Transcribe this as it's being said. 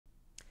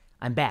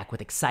I'm back with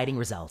exciting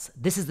results.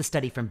 This is the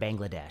study from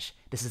Bangladesh.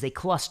 This is a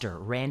cluster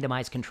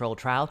randomized control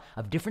trial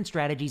of different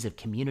strategies of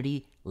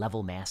community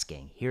level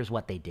masking. Here's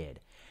what they did.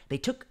 They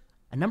took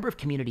a number of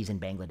communities in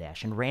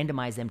Bangladesh and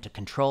randomized them to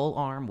control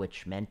arm,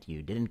 which meant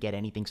you didn't get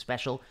anything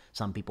special.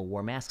 Some people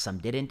wore masks, some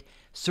didn't.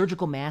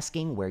 Surgical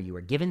masking, where you were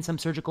given some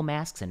surgical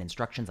masks and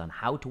instructions on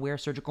how to wear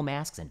surgical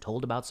masks and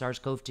told about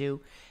SARS-CoV-2,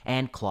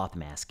 and cloth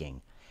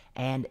masking.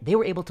 And they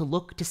were able to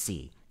look to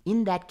see,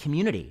 in that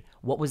community,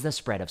 what was the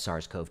spread of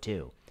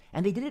SARS-CoV-2.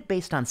 And they did it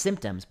based on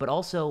symptoms, but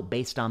also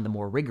based on the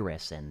more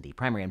rigorous and the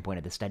primary endpoint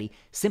of the study,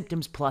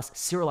 symptoms plus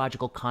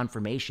serological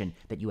confirmation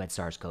that you had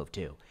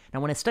SARS-CoV-2.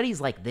 Now, when a study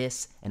is like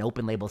this, an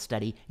open-label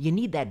study, you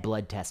need that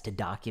blood test to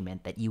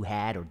document that you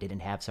had or didn't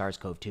have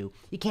SARS-CoV-2.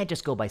 You can't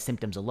just go by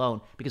symptoms alone,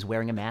 because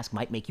wearing a mask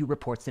might make you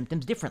report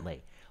symptoms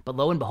differently. But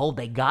lo and behold,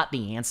 they got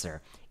the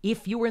answer.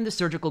 If you were in the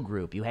surgical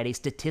group, you had a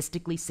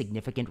statistically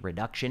significant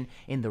reduction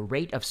in the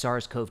rate of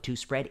SARS-CoV-2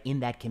 spread in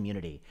that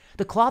community.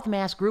 The cloth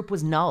mask group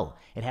was null.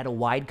 It had a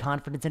wide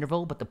confidence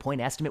interval, but the point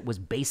estimate was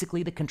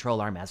basically the control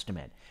arm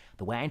estimate.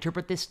 The way I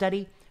interpret this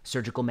study,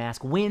 surgical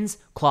mask wins,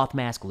 cloth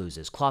mask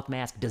loses. Cloth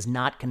mask does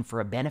not confer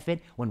a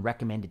benefit when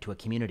recommended to a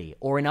community.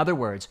 Or in other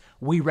words,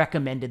 we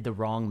recommended the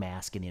wrong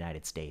mask in the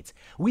United States.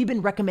 We've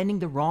been recommending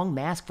the wrong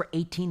mask for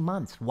 18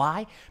 months.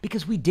 Why?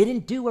 Because we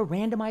didn't do a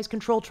randomized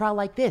control trial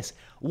like this.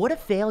 What a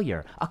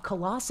failure, a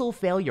colossal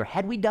failure.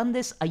 Had we done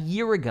this a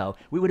year ago,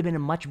 we would have been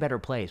in a much better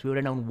place. We would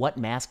have known what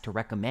mask to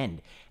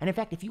recommend. And in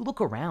fact, if you look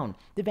around,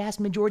 the vast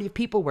majority of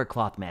people wear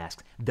cloth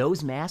masks.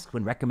 Those masks,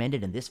 when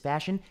recommended in this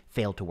fashion,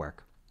 failed to work.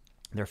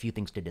 There are a few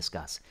things to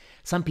discuss.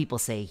 Some people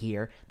say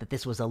here that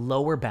this was a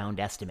lower bound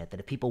estimate, that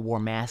if people wore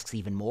masks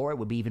even more, it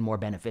would be even more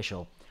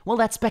beneficial. Well,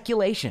 that's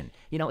speculation.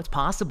 It's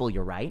possible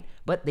you're right,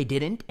 but they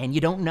didn't, and you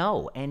don't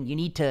know. And you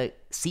need to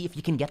see if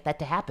you can get that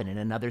to happen in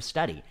another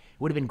study. It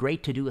would have been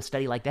great to do a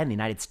study like that in the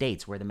United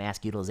States, where the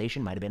mask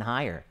utilization might have been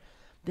higher.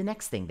 The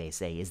next thing they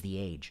say is the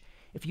age.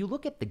 If you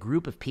look at the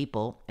group of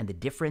people and the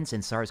difference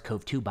in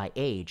SARS-CoV-2 by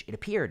age, it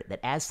appeared that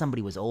as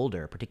somebody was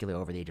older, particularly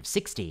over the age of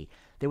 60,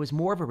 there was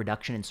more of a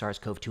reduction in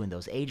SARS-CoV-2 in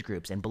those age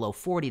groups, and below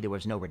 40, there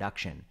was no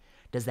reduction.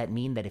 Does that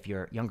mean that if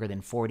you're younger than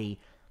 40,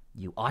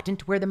 you oughtn't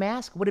to wear the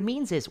mask? What it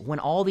means is when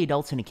all the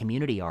adults in a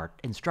community are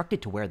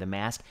instructed to wear the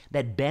mask,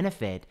 that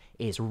benefit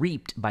is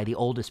reaped by the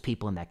oldest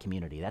people in that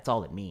community. That's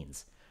all it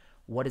means.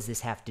 What does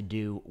this have to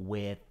do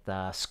with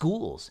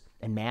schools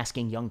and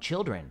masking young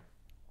children?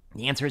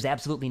 The answer is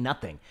absolutely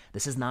nothing.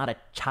 This is not a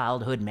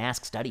childhood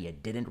mask study.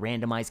 It didn't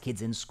randomize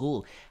kids in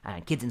school.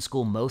 Kids in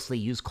school mostly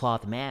use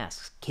cloth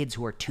masks. Kids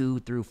who are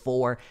 2 through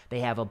 4, they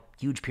have a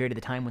huge period of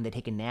the time when they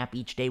take a nap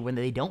each day when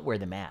they don't wear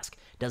the mask.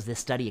 Does this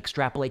study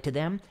extrapolate to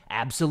them?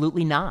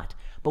 Absolutely not.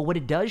 But what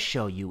it does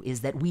show you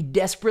is that we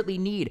desperately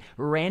need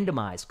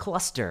randomized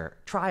cluster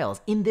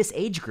trials in this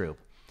age group.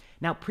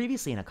 Now,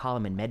 previously in a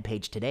column in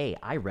MedPage Today,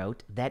 I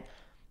wrote that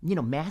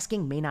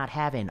masking may not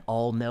have an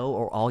all no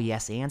or all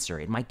yes answer.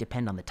 It might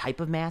depend on the type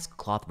of mask,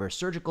 cloth versus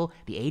surgical,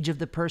 the age of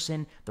the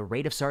person, the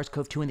rate of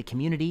SARS-CoV-2 in the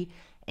community,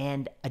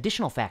 and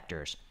additional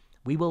factors.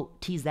 We will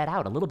tease that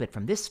out a little bit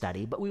from this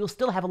study, but we will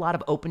still have a lot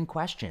of open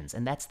questions,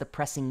 and that's the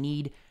pressing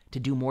need to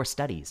do more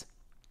studies.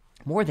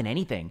 More than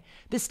anything,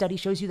 this study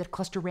shows you that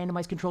cluster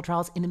randomized control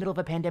trials in the middle of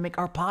a pandemic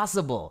are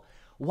possible.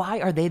 Why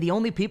are they the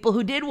only people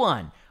who did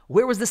one?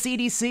 Where was the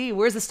CDC?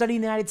 Where's the study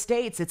in the United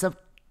States? It's a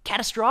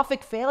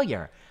catastrophic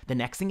failure. The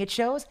next thing it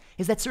shows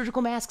is that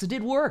surgical masks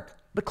did work,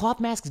 but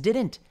cloth masks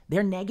didn't.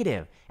 They're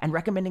negative. And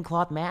recommending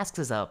cloth masks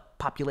as a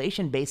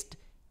population-based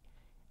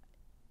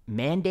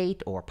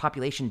mandate or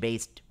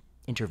population-based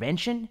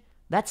intervention,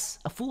 that's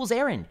a fool's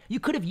errand. You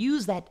could have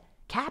used that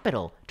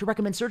capital to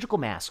recommend surgical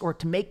masks or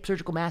to make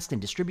surgical masks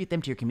and distribute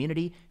them to your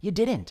community. You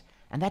didn't.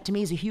 And that to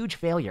me is a huge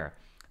failure.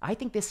 I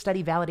think this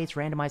study validates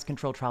randomized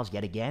controlled trials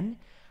yet again.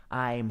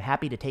 I'm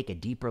happy to take a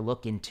deeper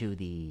look into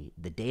the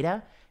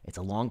data. It's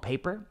a long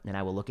paper, and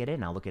I will look at it,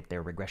 and I'll look at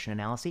their regression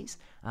analyses.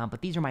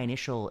 But these are my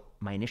initial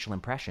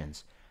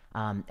impressions.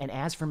 And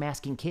as for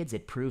masking kids,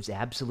 it proves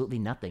absolutely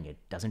nothing. It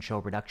doesn't show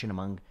a reduction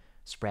among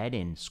spread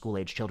in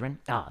school-age children.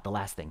 The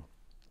last thing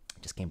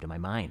just came to my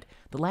mind.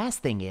 The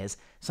last thing is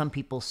some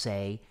people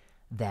say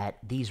that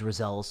these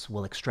results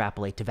will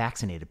extrapolate to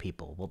vaccinated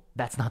people. Well,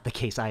 that's not the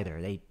case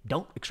either. They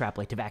don't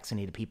extrapolate to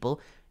vaccinated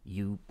people.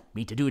 You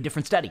need to do a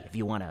different study if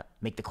you want to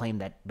make the claim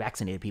that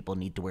vaccinated people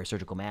need to wear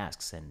surgical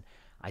masks. And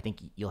I think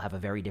you'll have a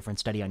very different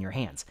study on your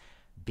hands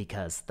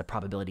because the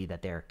probability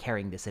that they're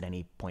carrying this at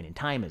any point in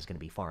time is going to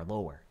be far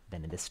lower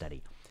than in this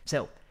study.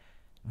 So,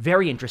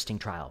 very interesting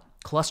trial.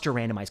 Cluster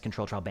randomized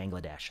control trial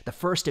Bangladesh. The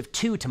first of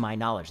 2 to my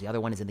knowledge. The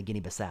other one is in the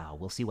Guinea-Bissau.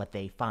 We'll see what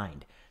they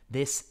find.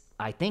 This,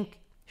 I think,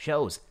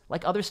 shows,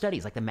 like other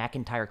studies, like the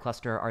McIntyre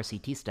cluster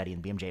RCT study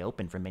in BMJ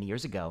Open from many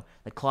years ago,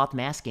 that cloth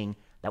masking,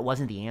 that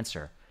wasn't the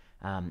answer.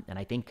 And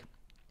I think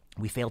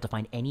we fail to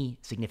find any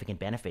significant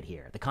benefit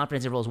here. The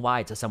confidence interval is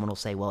wide, so someone will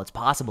say, well, it's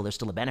possible there's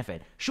still a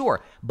benefit.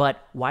 Sure,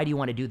 but why do you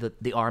want to do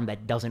the arm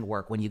that doesn't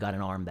work when you got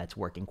an arm that's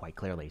working quite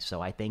clearly? So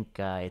I think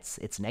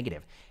it's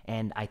negative.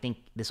 And I think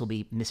this will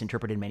be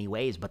misinterpreted in many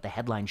ways, but the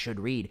headline should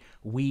read,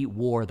 we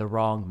wore the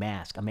wrong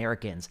mask.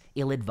 Americans,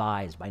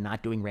 ill-advised by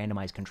not doing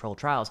randomized controlled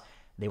trials,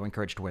 they were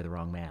encouraged to wear the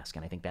wrong mask.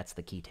 And I think that's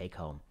the key take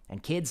home.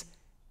 And kids,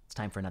 it's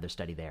time for another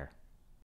study there.